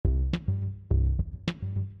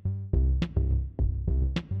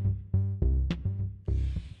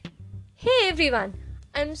Hey everyone!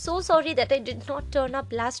 I'm so sorry that I did not turn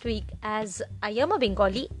up last week as I am a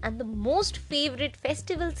Bengali and the most favorite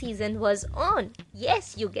festival season was on.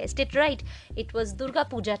 Yes, you guessed it right. It was Durga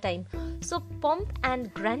Puja time. So pomp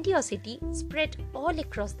and grandiosity spread all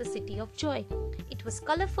across the city of joy. It was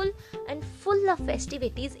colorful and full of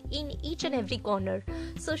festivities in each and every corner.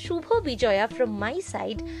 So Shubho Vijaya from my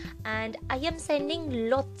side, and I am sending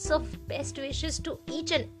lots of best wishes to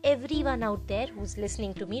each and everyone out there who's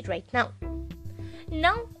listening to me right now.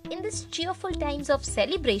 Now, in these cheerful times of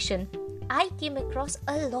celebration, I came across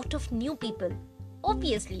a lot of new people,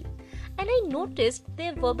 obviously, and I noticed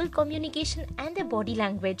their verbal communication and their body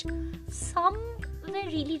language. Some were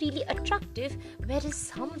really attractive, whereas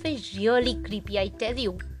some were really creepy, I tell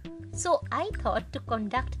you. So I thought to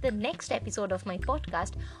conduct the next episode of my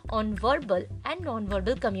podcast on verbal and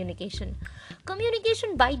non-verbal communication.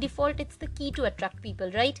 Communication by default, it's the key to attract people,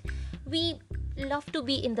 right? We love to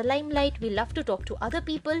be in the limelight, we love to talk to other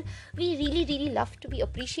people, we really love to be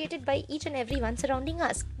appreciated by each and everyone surrounding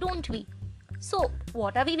us, don't we? So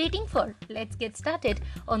what are we waiting for? Let's get started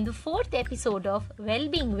on the 4th episode of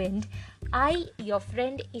Wellbeing Wind. I, your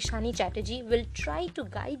friend Ishani Chatterjee, will try to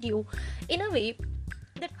guide you in a way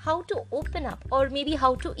that how to open up or maybe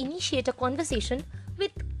how to initiate a conversation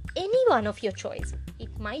with anyone of your choice.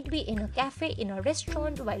 It might be in a cafe, in a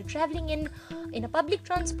restaurant, while traveling in a public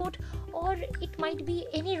transport, or it might be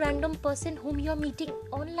any random person whom you're meeting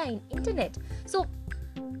online, internet. So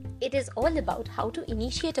it is all about how to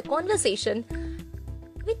initiate a conversation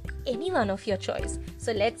with anyone of your choice.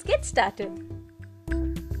 So let's get started.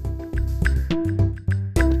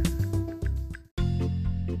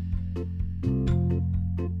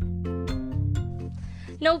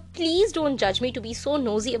 Now, please don't judge me to be so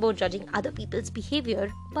nosy about judging other people's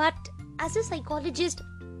behavior, but as a psychologist,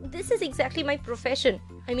 this is exactly my profession.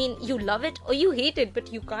 I mean, you love it or you hate it,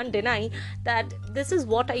 but you can't deny that this is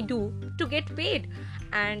what I do to get paid.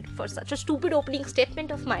 And for such a stupid opening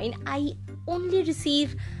statement of mine, I only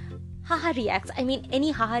receive haha reacts. I mean,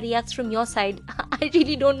 any haha reacts from your side, I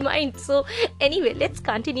really don't mind. So anyway, let's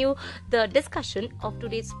continue the discussion of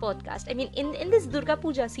today's podcast. I mean, in this Durga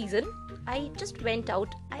Puja season, I just went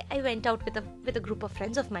out. I went out with a group of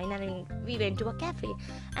friends of mine, and we went to a cafe.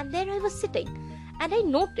 And there I was sitting, and I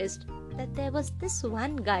noticed that there was this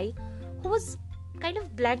one guy who was kind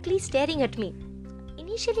of blankly staring at me.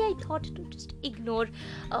 Initially, I thought to just ignore,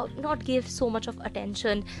 not give so much of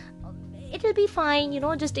attention. It'll be fine,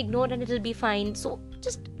 just ignore and it'll be fine. So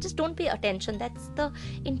just don't pay attention. That's the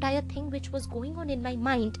entire thing which was going on in my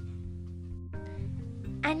mind.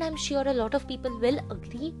 And I'm sure a lot of people will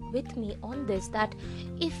agree with me on this, that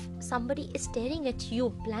if somebody is staring at you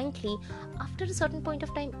blankly, after a certain point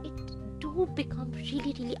of time, it do become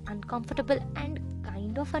really uncomfortable and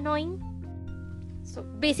kind of annoying. So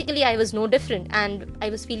basically, I was no different and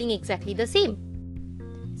I was feeling exactly the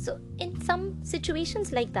same. So in some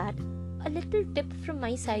situations like that, a little tip from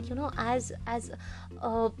my side, as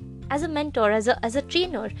a mentor, as a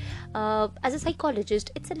trainer, as a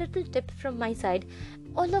psychologist, it's a little tip from my side.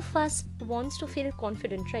 All of us wants to feel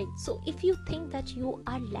confident, right? So if you think that you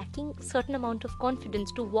are lacking certain amount of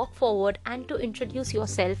confidence to walk forward and to introduce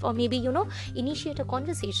yourself, or maybe initiate a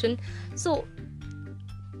conversation, so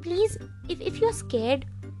please, if you're scared,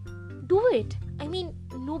 do it. I mean,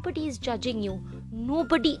 nobody is judging you.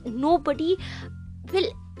 Nobody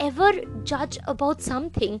will ever judge about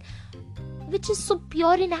something which is so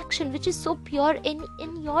pure in action, which is so pure in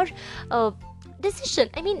your decision.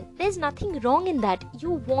 I mean, there's nothing wrong in that. You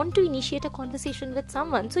want to initiate a conversation with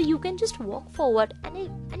someone, so you can just walk forward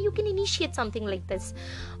and you can initiate something like this.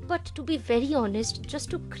 But to be very honest, just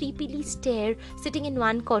to creepily stare sitting in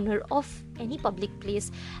one corner of any public place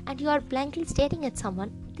and you are blankly staring at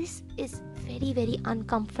someone, this is very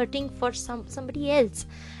uncomforting for somebody else.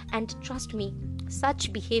 And trust me,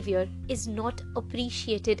 such behavior is not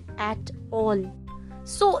appreciated at all.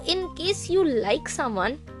 So in case you like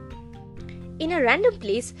someone in a random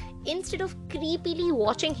place, instead of creepily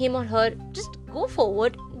watching him or her, just go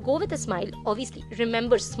forward, go with a smile. Obviously,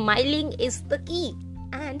 remember, smiling is the key.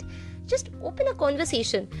 And just open a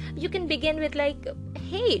conversation. You can begin with like,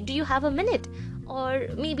 hey, do you have a minute? Or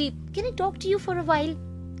maybe, can I talk to you for a while?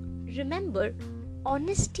 Remember,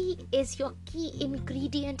 honesty is your key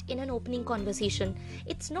ingredient in an opening conversation.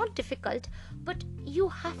 It's not difficult, but you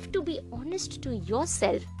have to be honest to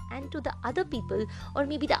yourself and to the other people, or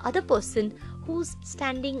maybe the other person who's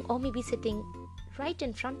standing or maybe sitting right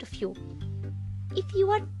in front of you. If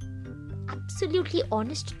you are absolutely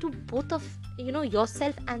honest to both of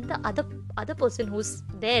yourself and the other person who's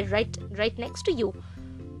there right next to you,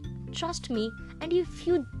 trust me, and if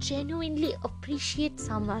you genuinely appreciate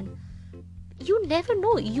someone, you never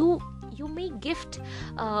know, you may gift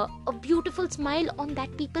a beautiful smile on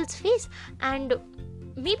that people's face, and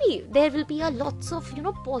maybe there will be a lots of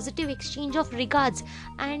positive exchange of regards,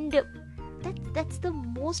 and that's the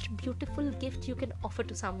most beautiful gift you can offer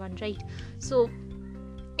to someone, right? So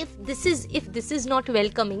if this is not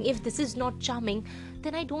welcoming, if this is not charming,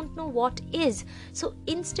 then I don't know what is. So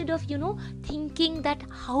instead of thinking that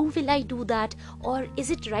how will I do that, or is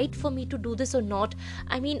it right for me to do this or not,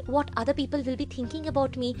 I mean, what other people will be thinking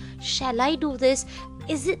about me, shall I do this,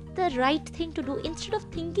 is it the right thing to do, instead of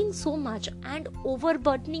thinking so much and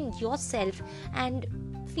overburdening yourself and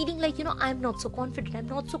feeling like I'm not so confident, I'm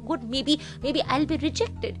not so good, maybe I'll be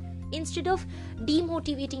rejected, instead of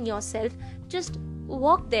demotivating yourself, just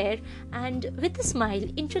walk there and with a smile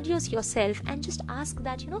introduce yourself and just ask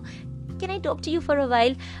that can I talk to you for a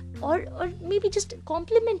while, or maybe just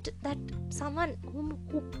compliment that someone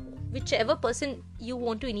who whichever person you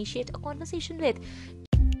want to initiate a conversation with.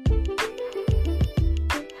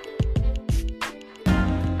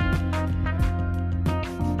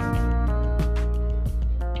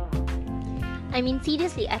 I mean,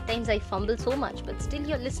 seriously, at times I fumble so much, but still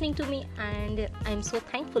you're listening to me, and I'm so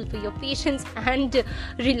thankful for your patience and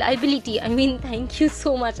reliability. I mean, thank you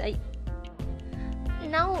so much.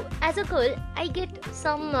 Now, as a girl, I get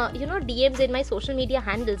some DMs in my social media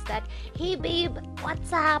handles that, hey babe,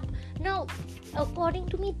 what's up? Now, according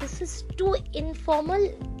to me, this is too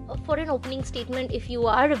informal for an opening statement if you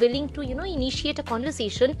are willing to initiate a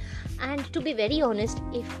conversation. And to be very honest,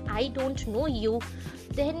 if I don't know you,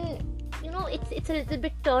 then it's a little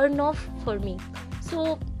bit turn off for me.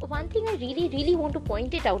 So one thing I really want to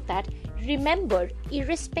point it out, that remember,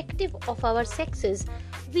 irrespective of our sexes,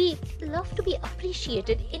 we love to be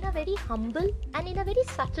appreciated in a very humble and in a very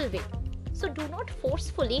subtle way. So do not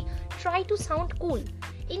forcefully try to sound cool.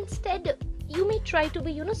 Instead, you may try to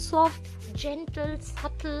be soft, gentle,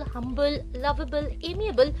 subtle, humble, lovable,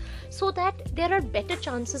 amiable, so that there are better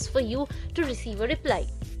chances for you to receive a reply.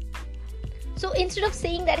 So instead of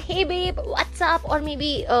saying that, hey babe, what's up, or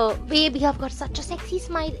maybe babe, you have got such a sexy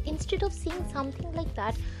smile, instead of saying something like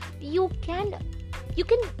that, you can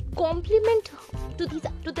compliment to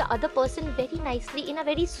the other person very nicely, in a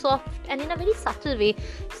very soft and in a very subtle way.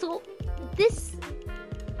 So this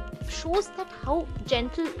shows that how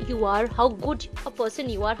gentle you are, how good a person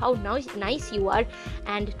you are, how nice you are.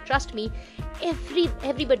 And trust me,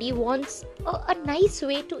 everybody wants a nice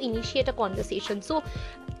way to initiate a conversation. So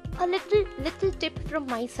a little tip from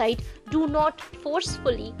my side, do not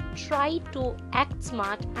forcefully try to act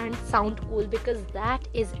smart and sound cool, because that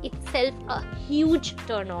is itself a huge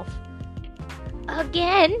turn off.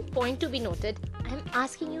 Again, point to be noted, I'm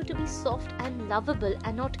asking you to be soft and lovable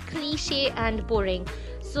and not cliche and boring.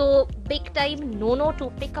 So big time no to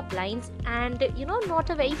pick up lines, and not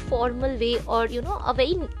a very formal way, or a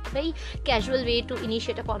very casual way to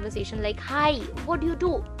initiate a conversation like, hi, what do you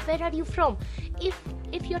do, where are you from?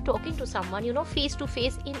 If you're talking to someone face to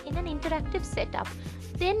face in an interactive setup,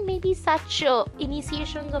 then maybe such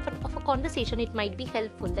initiations of a conversation, it might be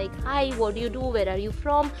helpful, like, hi, what do you do, where are you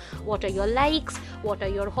from, what are your likes, what are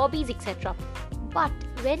your hobbies, etc. But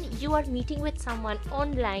when you are meeting with someone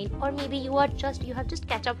online, or maybe you have just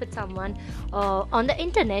catch up with someone on the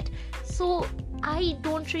internet, so I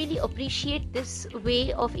don't really appreciate this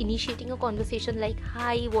way of initiating a conversation like,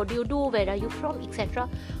 hi, what do you do, where are you from, etc.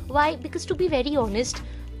 Why? Because to be very honest,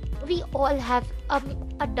 we all have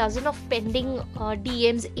a dozen of pending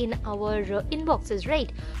DMs in our inboxes,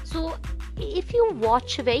 right? So if you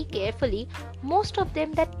watch very carefully, most of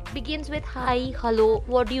them that begins with hi, hello,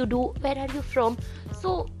 what do you do, where are you from,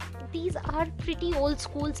 so these are pretty old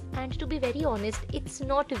schools. And to be very honest, it's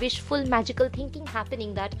not wishful magical thinking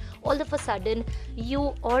happening that all of a sudden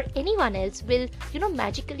you or anyone else will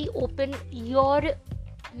magically open your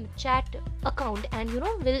chat account and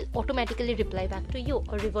will automatically reply back to you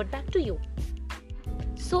or revert back to you.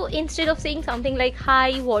 So instead of saying something like,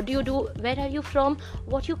 hi, what do you do, where are you from,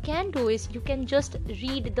 what you can do is you can just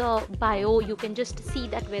read the bio, you can just see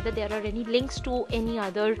that whether there are any links to any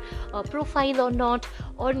other profile or not,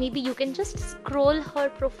 or maybe you can just scroll her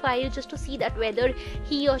profile just to see that whether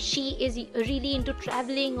he or she is really into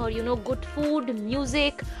traveling, or good food,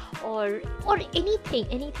 music, or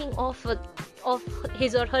anything of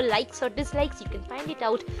his or her likes or dislikes. You can find it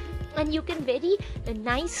out, and you can very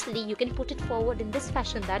nicely put it forward in this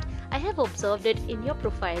fashion that, I have observed it in your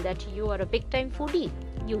profile that you are a big time foodie,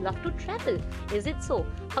 you love to travel, is it so?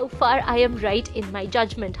 How far I am right in my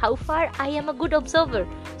judgment, how far I am a good observer.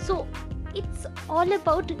 So it's all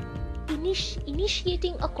about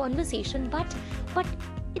initiating a conversation, but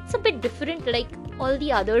it's a bit different, like, all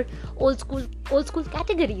the other old school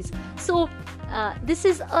categories. So this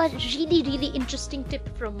is a really interesting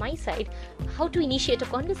tip from my side, how to initiate a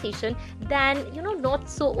conversation than not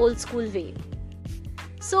so old school way.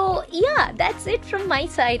 So yeah, that's it from my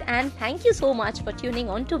side, and thank you so much for tuning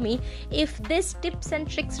on to me. If this tips and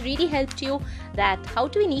tricks really helped you, that how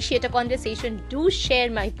to initiate a conversation, do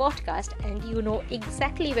share my podcast, and you know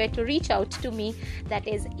exactly where to reach out to me. That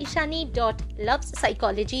is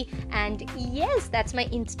ishani.lovespsychology, and yes, that's my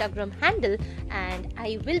Instagram handle, and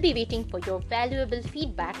I will be waiting for your valuable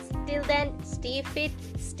feedbacks. Till then, stay fit,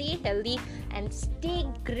 stay healthy, and stay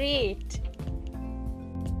great.